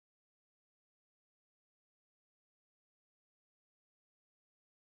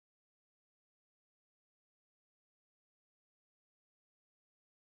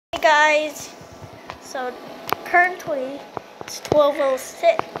guys, so currently it's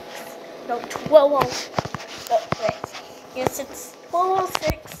 12:06. No, 12:06. Yes, it's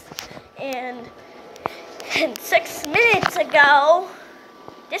 12:06, and 6 minutes ago,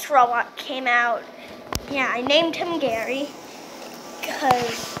 this robot came out. Yeah, I named him Gary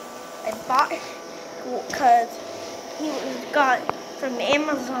because he was got from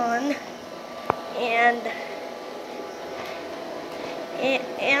Amazon, and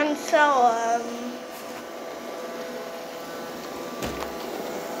so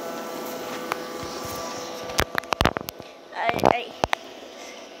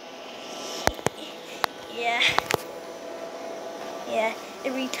yeah,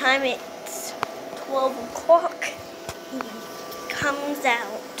 every time it's 12 o'clock, he comes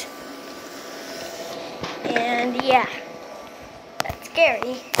out. And yeah, that's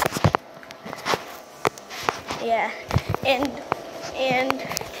scary. Yeah, and his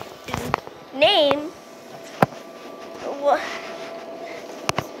name was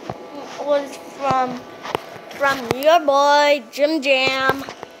from your boy JimJam.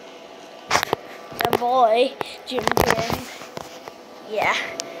 The boy JimJam. Yeah,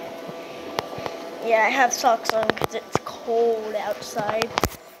 I have socks on because it's cold outside.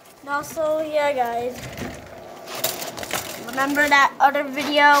 And also, yeah, guys, remember that other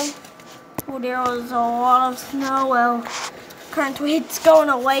video where there was a lot of snow? Well, currently it's going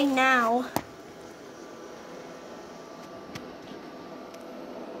away now.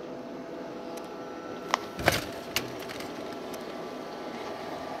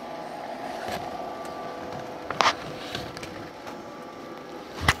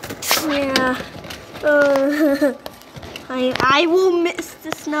 Yeah, I will miss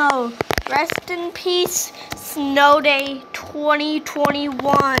the snow. Rest in peace, Snow Day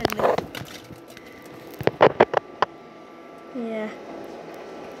 2021. Yeah.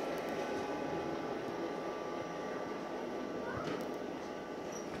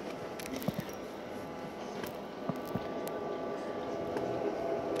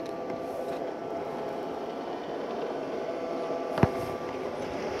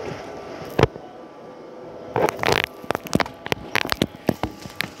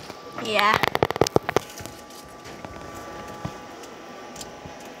 Yeah.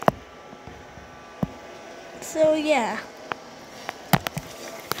 So yeah.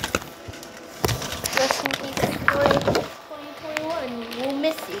 Rest in peace, 2021. We'll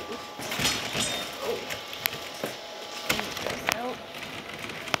miss you. Oh. Nope.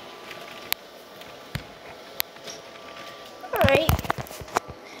 Alright.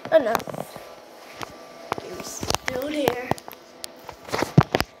 Enough. You're still there.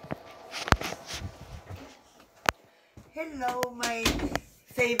 Hello, my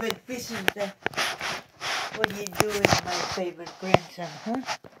favorite visitor. What are you doing, my favorite grandson, huh?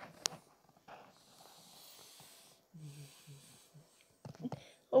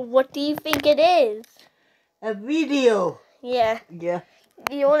 What do you think it is? A video. Yeah. Yeah.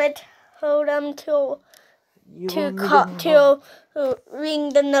 Do you want to tell them to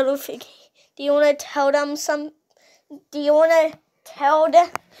ring the notification? Do you want to tell them some? Do you want to tell them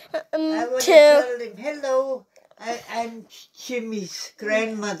I want to tell them, hello, I'm Jimmy's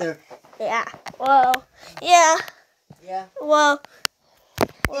grandmother. Yeah. Well. Yeah. Yeah. Well.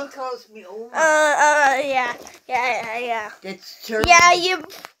 He calls me Oma. Yeah. That's German. Yeah. You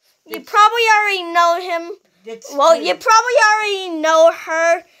probably already know him. That's well, German. you probably already know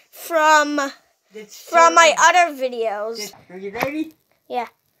her from my other videos. Are you ready? Yeah.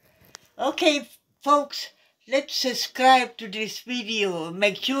 Okay, folks, let's subscribe to this video.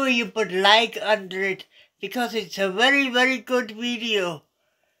 Make sure you put like under it because it's a very, very good video.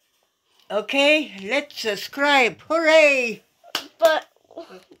 Okay, let's subscribe. Hooray! But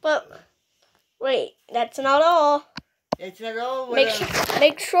wait, that's not all. That's not all.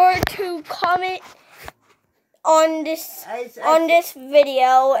 Make sure to comment on this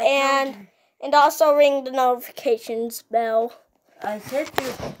video and also ring the notifications bell. I said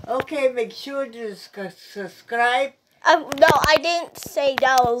to okay, make sure to subscribe. No, I didn't say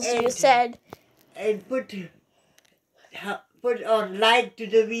those. You said. And put on like to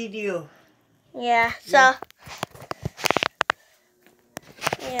the video. Yeah. So.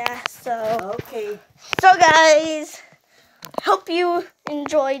 Yeah. So. Okay. So guys, hope you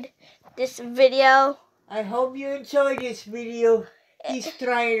enjoyed this video. I hope you enjoyed this video. He's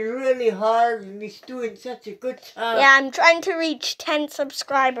trying really hard and he's doing such a good job. Yeah, I'm trying to reach 10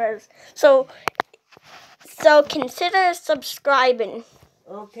 subscribers. So consider subscribing.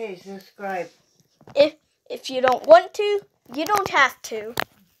 Okay, subscribe. If you don't want to, you don't have to.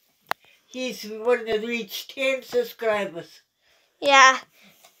 He's wanting to reach 10 subscribers. Yeah.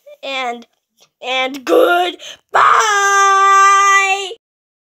 and goodbye.